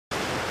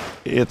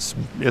It's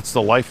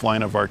the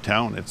lifeline of our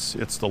town.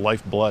 It's the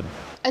lifeblood.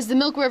 As the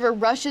Milk River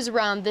rushes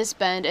around this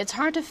bend, it's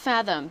hard to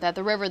fathom that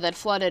the river that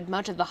flooded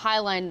much of the High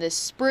Line this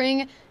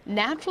spring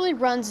naturally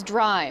runs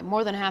dry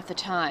more than half the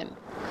time.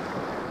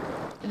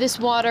 This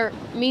water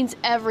means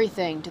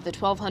everything to the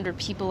 1,200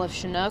 people of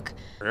Chinook.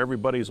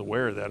 Everybody's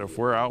aware that if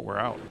we're out, we're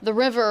out. The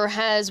river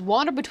has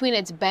water between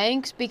its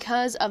banks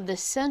because of the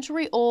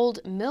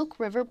century-old Milk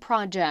River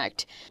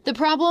project. The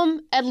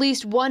problem? At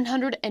least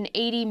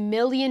 $180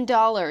 million in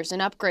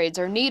upgrades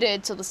are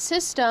needed so the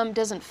system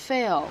doesn't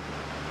fail.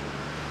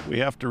 We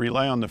have to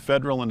rely on the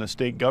federal and the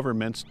state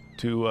governments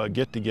to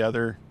get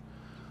together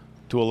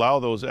to allow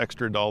those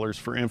extra dollars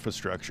for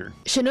infrastructure.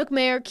 Chinook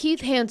Mayor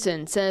Chris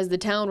Hanson says the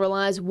town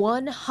relies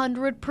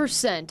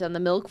 100% on the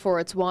milk for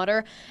its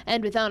water,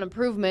 and without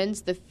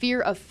improvements, the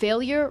fear of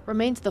failure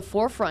remains the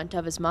forefront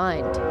of his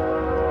mind.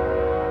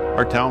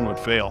 Our town would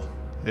fail.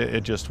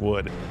 It just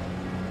would.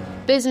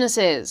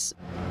 Businesses,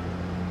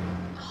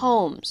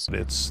 homes.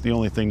 It's the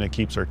only thing that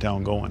keeps our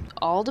town going.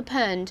 All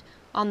depend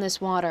on this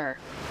water.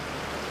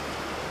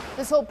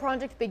 This whole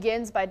project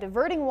begins by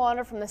diverting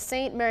water from the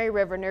St. Mary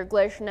River near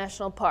Glacier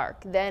National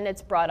Park. Then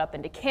it's brought up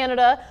into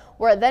Canada,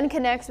 where it then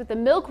connects with the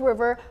Milk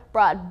River,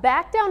 brought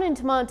back down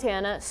into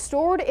Montana,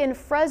 stored in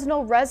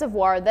Fresno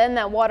Reservoir. Then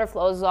that water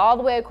flows all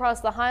the way across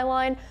the High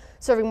Line,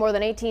 serving more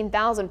than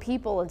 18,000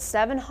 people and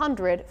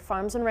 700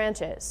 farms and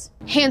ranches.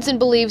 Hanson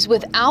believes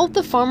without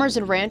the farmers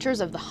and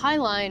ranchers of the High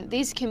Line,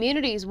 these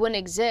communities wouldn't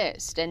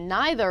exist, and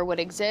neither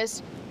would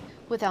exist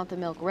without the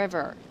Milk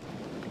River.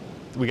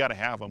 We got to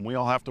have them. We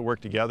all have to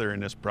work together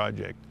in this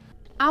project.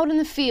 Out in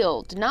the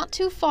field, not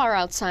too far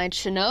outside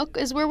Chinook,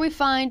 is where we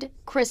find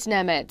Chris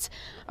Nemitz,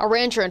 a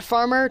rancher and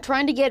farmer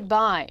trying to get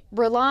by,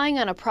 relying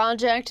on a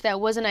project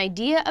that was an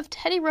idea of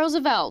Teddy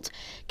Roosevelt,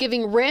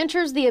 giving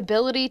ranchers the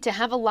ability to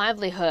have a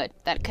livelihood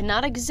that could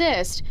not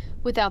exist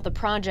without the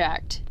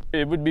project.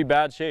 It would be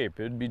bad shape.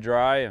 It would be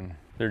dry and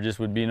there just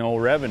would be no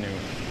revenue.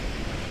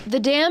 The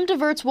dam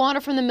diverts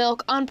water from the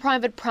milk on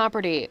private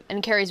property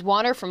and carries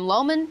water from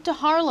Lowman to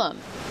Harlem.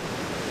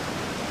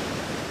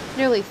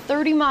 Nearly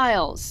 30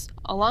 miles,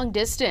 a long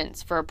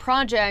distance for a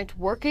project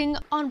working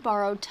on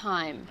borrowed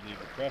time.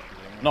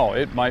 No,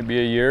 it might be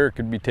a year, it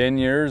could be 10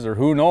 years, or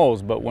who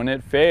knows, but when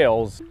it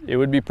fails, it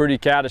would be pretty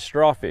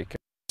catastrophic.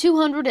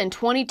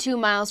 222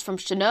 miles from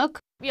Chinook,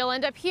 you'll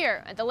end up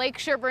here at the Lake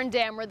Sherburne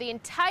Dam, where the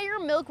entire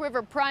Milk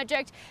River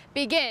project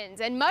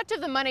begins, and much of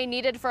the money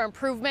needed for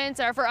improvements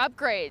are for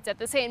upgrades at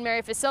the St.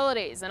 Mary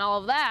facilities, and all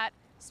of that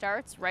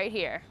starts right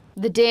here.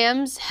 The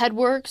dams,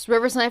 headworks,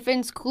 river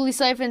siphons, coulee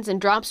siphons,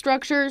 and drop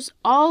structures,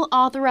 all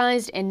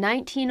authorized in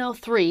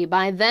 1903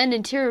 by then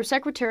Interior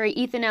Secretary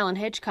Ethan Allen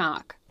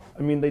Hitchcock.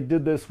 I mean, they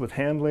did this with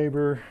hand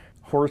labor,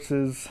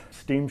 horses,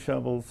 steam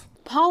shovels.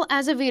 Paul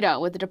Azevedo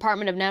with the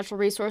Department of Natural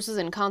Resources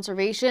and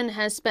Conservation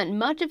has spent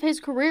much of his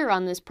career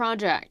on this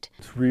project.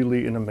 It's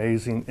really an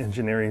amazing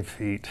engineering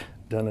feat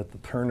done at the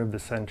turn of the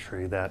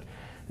century that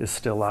is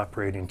still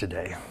operating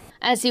today.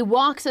 As he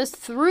walks us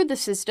through the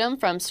system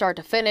from start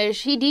to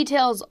finish, he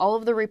details all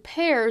of the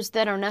repairs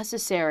that are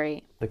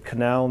necessary. The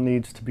canal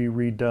needs to be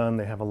redone.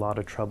 They have a lot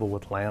of trouble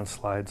with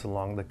landslides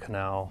along the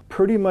canal.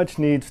 Pretty much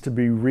needs to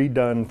be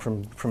redone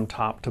from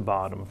top to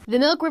bottom. The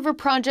Milk River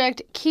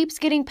project keeps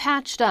getting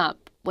patched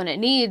up when it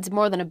needs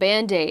more than a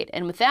Band-Aid,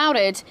 and without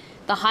it,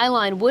 the High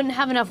Line wouldn't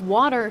have enough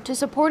water to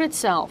support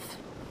itself.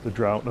 The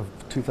drought of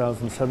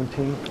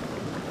 2017,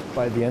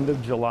 by the end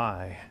of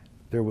July,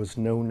 there was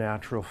no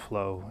natural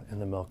flow in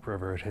the Milk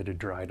River. It had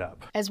dried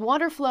up. As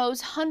water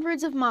flows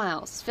hundreds of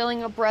miles,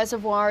 filling up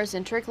reservoirs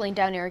and trickling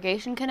down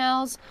irrigation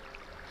canals,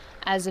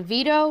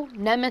 Azevedo,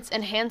 Nemitz,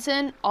 and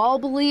Hanson all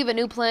believe a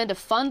new plan to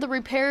fund the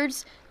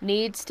repairs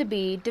needs to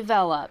be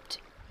developed.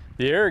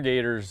 The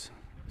irrigators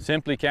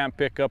simply can't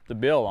pick up the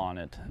bill on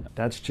it.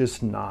 That's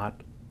just not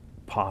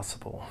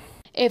possible.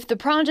 If the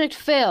project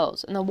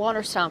fails and the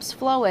water stops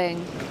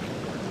flowing,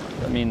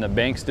 I mean, the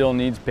bank still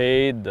needs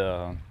paid.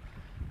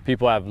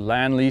 People have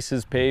land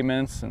leases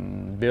payments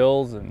and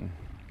bills, and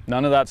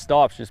none of that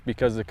stops just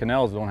because the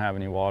canals don't have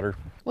any water.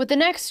 With the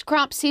next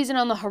crop season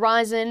on the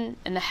horizon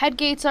and the head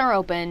gates are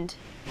opened,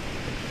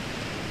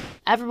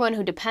 everyone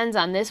who depends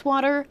on this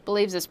water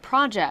believes this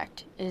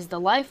project is the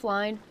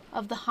lifeline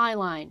of the High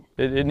Line.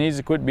 It needs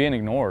to quit being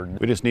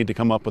ignored. We just need to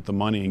come up with the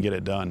money and get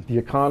it done. The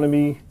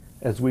economy,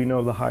 as we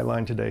know the High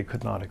Line today,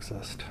 could not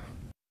exist.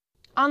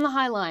 On the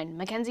High Line,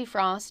 Mackenzie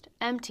Frost,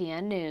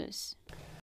 MTN News.